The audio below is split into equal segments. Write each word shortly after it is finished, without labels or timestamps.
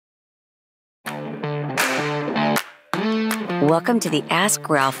Welcome to the Ask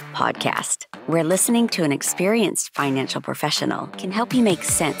Ralph podcast, where listening to an experienced financial professional can help you make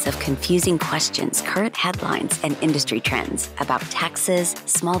sense of confusing questions, current headlines, and industry trends about taxes,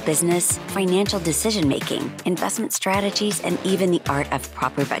 small business, financial decision-making, investment strategies, and even the art of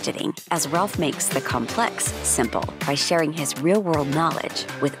proper budgeting, as Ralph makes the complex simple by sharing his real-world knowledge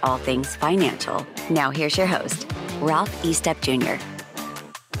with all things financial. Now here's your host, Ralph Estep Jr.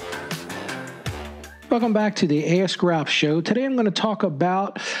 Welcome back to the Ask Ralph show. Today I'm going to talk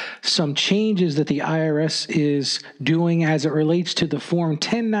about some changes that the IRS is doing as it relates to the Form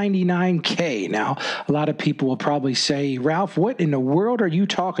 1099-K. Now, a lot of people will probably say, Ralph, what in the world are you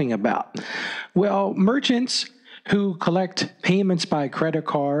talking about? Well, merchants who collect payments by credit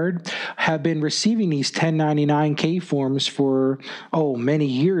card have been receiving these 1099-K forms for, many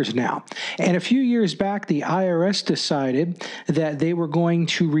years now. And a few years back, the IRS decided that they were going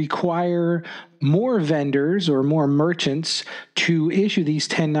to require more vendors or more merchants to issue these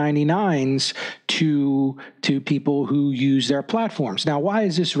 1099s to people who use their platforms. Now, why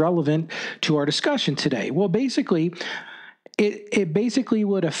is this relevant to our discussion today? Well, basically, it basically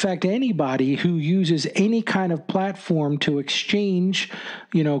would affect anybody who uses any kind of platform to exchange,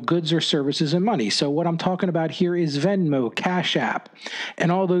 goods or services and money. So what I'm talking about here is Venmo, Cash App,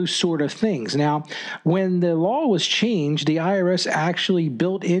 and all those sort of things. Now, when the law was changed, the IRS actually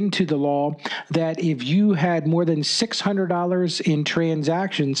built into the law that if you had more than $600 in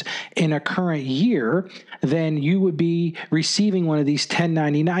transactions in a current year, then you would be receiving one of these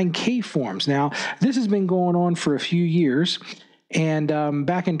 1099-K forms. Now, this has been going on for a few years. And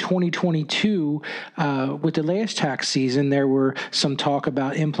back in 2022, with the last tax season, there were some talk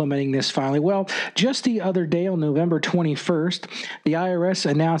about implementing this finally. Well, just the other day on November 21st, the IRS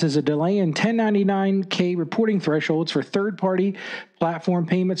announces a delay in 1099-K reporting thresholds for third-party platform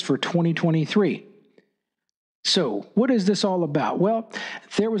payments for 2023. So what is this all about? Well,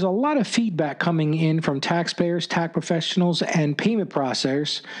 there was a lot of feedback coming in from taxpayers, tax professionals, and payment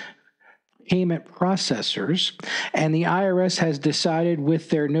processors, and the IRS has decided with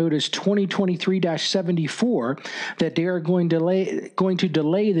their notice 2023-74 that they are going to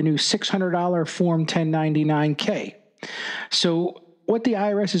delay the new $600 Form 1099-K. So what the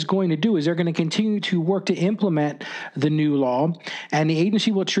IRS is going to do is they're going to continue to work to implement the new law, and the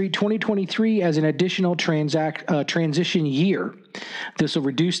agency will treat 2023 as an additional transition year. This will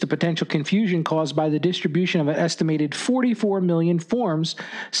reduce the potential confusion caused by the distribution of an estimated 44 million forms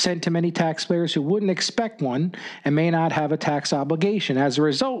sent to many taxpayers who wouldn't expect one and may not have a tax obligation. As a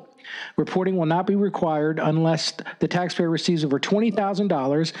result, reporting will not be required unless the taxpayer receives over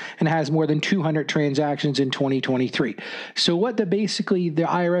 $20,000 and has more than 200 transactions in 2023. So what the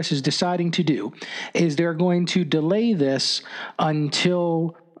IRS is deciding to do is they're going to delay this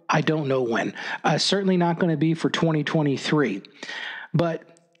until I don't know when. Certainly not going to be for 2023. But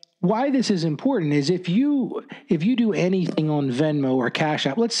why this is important is if you do anything on Venmo or Cash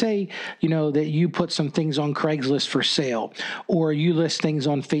App, let's say, that you put some things on Craigslist for sale, or you list things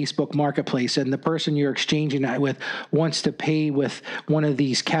on Facebook Marketplace, and the person you're exchanging that with wants to pay with one of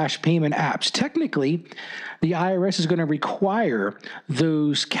these cash payment apps. Technically, the IRS is going to require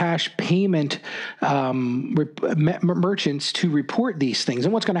those cash payment merchants to report these things.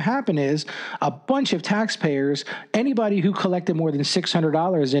 And what's going to happen is a bunch of taxpayers, anybody who collected more than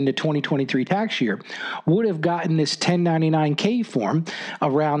 $600 in the 2023 tax year, would have gotten this 1099-K form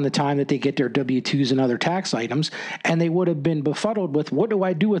around the time that they get their W-2s and other tax items, and they would have been befuddled with, what do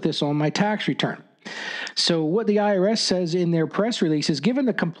I do with this on my tax return? So what the IRS says in their press release is, given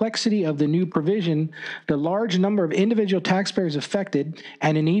the complexity of the new provision, the large number of individual taxpayers affected,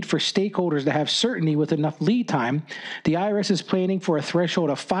 and a need for stakeholders to have certainty with enough lead time, the IRS is planning for a threshold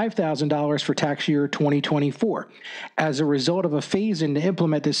of $5,000 for tax year 2024 as a result of a phase-in to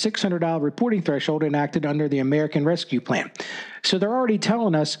implement the $600 reporting threshold enacted under the American Rescue Plan. So they're already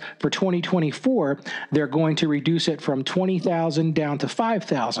telling us for 2024, they're going to reduce it from $20,000 down to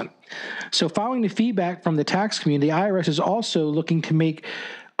 $5,000. So following the feedback from the tax community, the IRS is also looking to make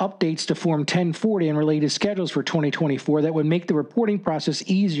updates to Form 1040 and related schedules for 2024 that would make the reporting process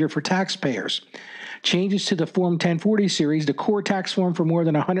easier for taxpayers. Changes to the Form 1040 series, the core tax form for more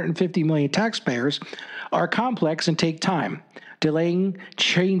than 150 million taxpayers, are complex and take time. Delaying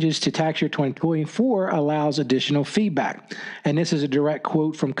changes to tax year 2024 allows additional feedback. And this is a direct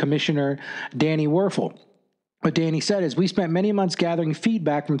quote from Commissioner Danny Werfel. What Danny said is, we spent many months gathering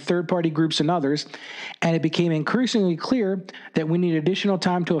feedback from third-party groups and others, and it became increasingly clear that we need additional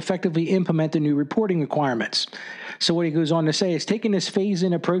time to effectively implement the new reporting requirements. So what he goes on to say is, taking this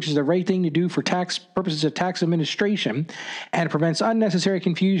phase-in approach is the right thing to do for tax purposes of tax administration, and it prevents unnecessary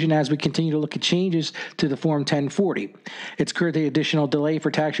confusion as we continue to look at changes to the Form 1040. It's clear the additional delay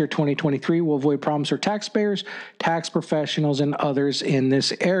for tax year 2023 will avoid problems for taxpayers, tax professionals, and others in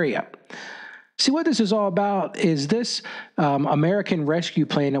this area. See, what this is all about is this American Rescue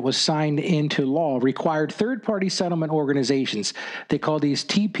Plan that was signed into law required third-party settlement organizations. They call these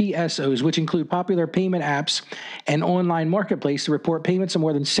TPSOs, which include popular payment apps and online marketplace, to report payments of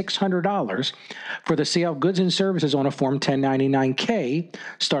more than $600 for the sale of goods and services on a Form 1099-K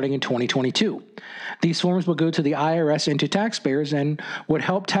starting in 2022. These forms will go to the IRS and to taxpayers and would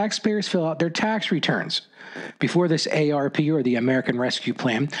help taxpayers fill out their tax returns. Before this ARP, or the American Rescue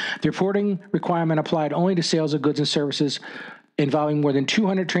Plan, the reporting requirement applied only to sales of goods and services involving more than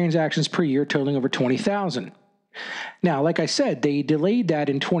 200 transactions per year, totaling over 20,000. Now, like I said, they delayed that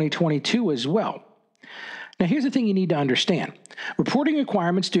in 2022 as well. Now, here's the thing you need to understand. Reporting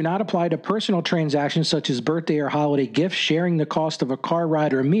requirements do not apply to personal transactions such as birthday or holiday gifts, sharing the cost of a car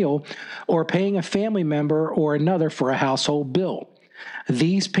ride or a meal, or paying a family member or another for a household bill.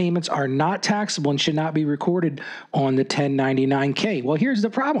 These payments are not taxable and should not be recorded on the 1099-K. Well, here's the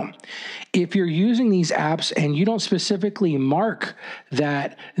problem. If you're using these apps and you don't specifically mark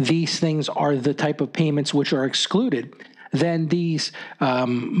that these things are the type of payments which are excluded, then these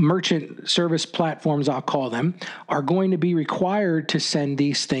merchant service platforms, I'll call them, are going to be required to send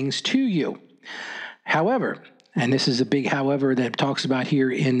these things to you. However, and this is a big however that talks about here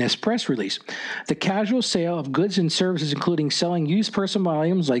in this press release, the casual sale of goods and services, including selling used personal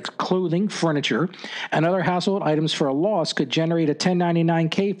items like clothing, furniture, and other household items for a loss, could generate a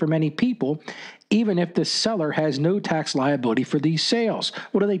 1099-K for many people, even if the seller has no tax liability for these sales.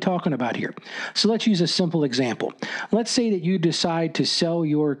 What are they talking about here? So let's use a simple example. Let's say that you decide to sell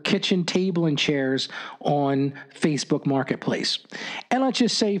your kitchen table and chairs on Facebook Marketplace. And let's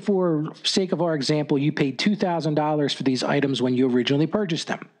just say, for sake of our example, you paid $2,000 for these items when you originally purchased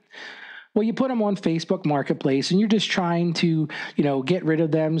them. Well, you put them on Facebook Marketplace and you're just trying to, get rid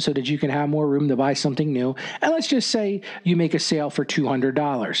of them so that you can have more room to buy something new. And let's just say you make a sale for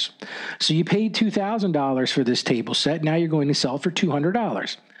 $200. So you paid $2,000 for this table set. Now you're going to sell it for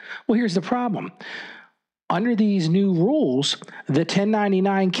 $200. Well, here's the problem. Under these new rules, the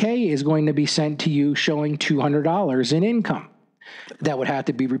 1099-K is going to be sent to you showing $200 in income. That would have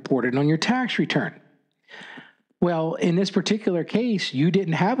to be reported on your tax return. Well, in this particular case, you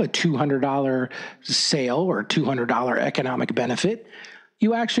didn't have a $200 sale or $200 economic benefit.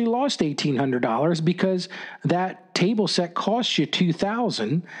 You actually lost $1,800 because that table set cost you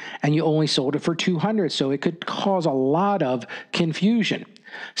 $2,000 and you only sold it for $200. So it could cause a lot of confusion,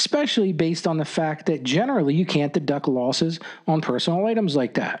 especially based on the fact that generally you can't deduct losses on personal items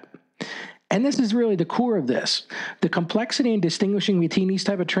like that. And this is really the core of this. The complexity in distinguishing between these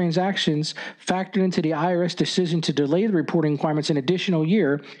type of transactions factored into the IRS decision to delay the reporting requirements an additional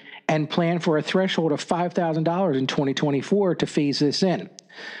year and plan for a threshold of $5,000 in 2024 to phase this in.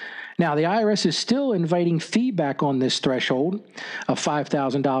 Now, the IRS is still inviting feedback on this threshold of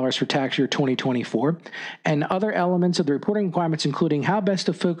 $5,000 for tax year 2024 and other elements of the reporting requirements, including how best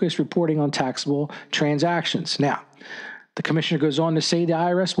to focus reporting on taxable transactions. Now, the commissioner goes on to say the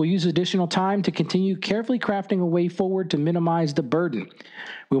IRS will use additional time to continue carefully crafting a way forward to minimize the burden.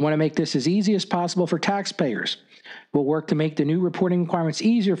 We want to make this as easy as possible for taxpayers. We'll work to make the new reporting requirements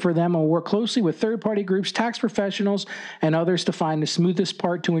easier for them, and we'll work closely with third-party groups, tax professionals, and others to find the smoothest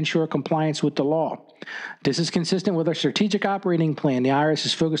part to ensure compliance with the law. This is consistent with our strategic operating plan. The IRS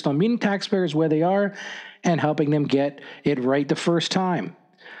is focused on meeting taxpayers where they are and helping them get it right the first time.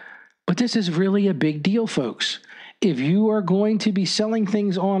 But this is really a big deal, folks. If you are going to be selling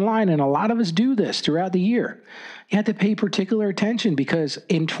things online, and a lot of us do this throughout the year, you have to pay particular attention, because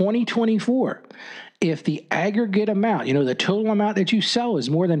in 2024, if the aggregate amount, the total amount that you sell is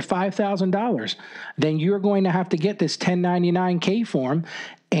more than $5,000, then you're going to have to get this 1099-K form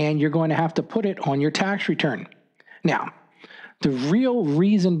and you're going to have to put it on your tax return. Now, the real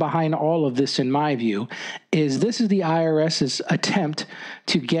reason behind all of this, in my view, is this is the IRS's attempt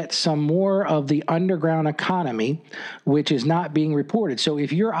to get some more of the underground economy, which is not being reported. So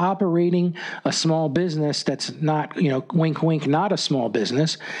if you're operating a small business that's not, wink, wink, not a small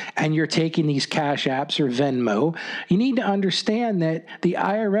business, and you're taking these Cash Apps or Venmo, you need to understand that the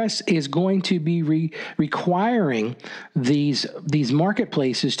IRS is going to be requiring these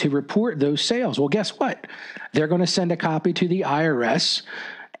marketplaces to report those sales. Well, guess what? They're going to send a copy to the IRS,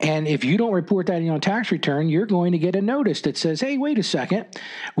 And if you don't report that in your tax return, you're going to get a notice that says, hey, wait a second,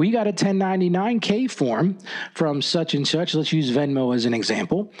 we got a 1099-K form from such and such. Let's use Venmo as an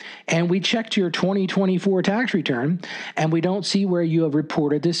example. And we checked your 2024 tax return, and we don't see where you have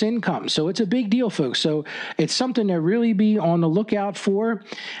reported this income. So it's a big deal, folks. So it's something to really be on the lookout for.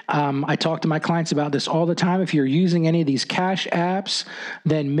 I talk to my clients about this all the time. If you're using any of these cash apps,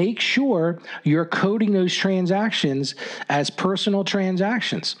 then make sure you're coding those transactions as personal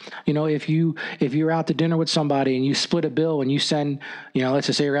transactions. If you're out to dinner with somebody and you split a bill and you send, let's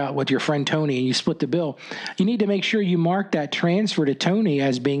just say you're out with your friend Tony and you split the bill, you need to make sure you mark that transfer to Tony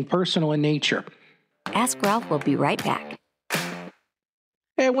as being personal in nature. Ask Ralph will be right back.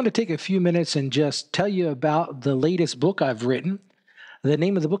 Hey, I want to take a few minutes and just tell you about the latest book I've written. The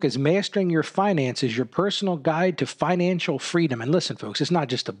name of the book is Mastering Your Finances, Your Personal Guide to Financial Freedom. And listen, folks, it's not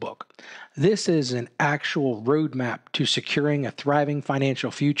just a book. This is an actual roadmap to securing a thriving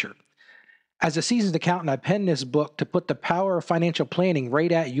financial future. As a seasoned accountant, I penned this book to put the power of financial planning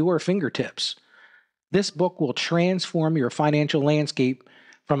right at your fingertips. This book will transform your financial landscape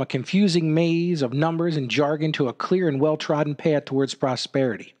from a confusing maze of numbers and jargon to a clear and well-trodden path towards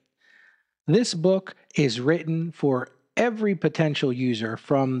prosperity. This book is written for every potential user,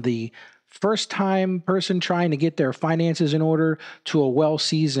 from the first-time person trying to get their finances in order to a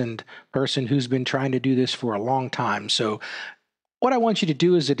well-seasoned person who's been trying to do this for a long time. So what I want you to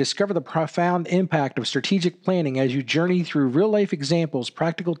do is to discover the profound impact of strategic planning as you journey through real-life examples,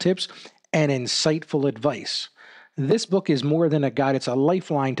 practical tips, and insightful advice. This book is more than a guide. It's a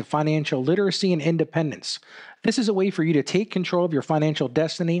lifeline to financial literacy and independence. This is a way for you to take control of your financial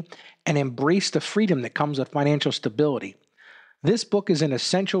destiny and embrace the freedom that comes with financial stability. This book is an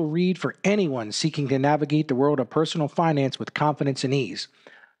essential read for anyone seeking to navigate the world of personal finance with confidence and ease.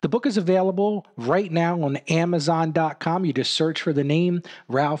 The book is available right now on Amazon.com. You just search for the name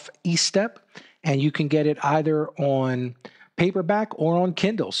Ralph Estep, and you can get it either on paperback or on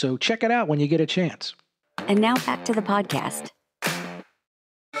Kindle. So check it out when you get a chance. And now back to the podcast.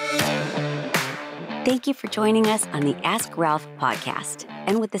 Thank you for joining us on the Ask Ralph podcast.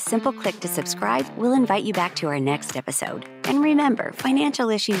 And with a simple click to subscribe, we'll invite you back to our next episode. And remember, financial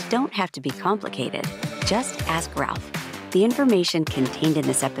issues don't have to be complicated. Just ask Ralph. The information contained in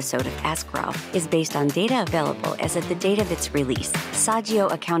this episode of Ask Ralph is based on data available as of the date of its release.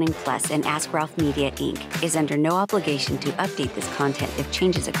 Saggio Accounting Plus and Ask Ralph Media, Inc. is under no obligation to update this content if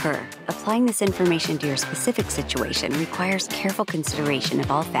changes occur. Applying this information to your specific situation requires careful consideration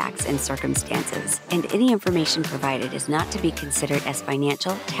of all facts and circumstances, and any information provided is not to be considered as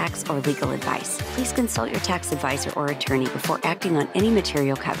financial, tax, or legal advice. Please consult your tax advisor or attorney before acting on any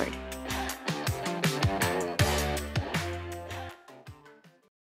material covered.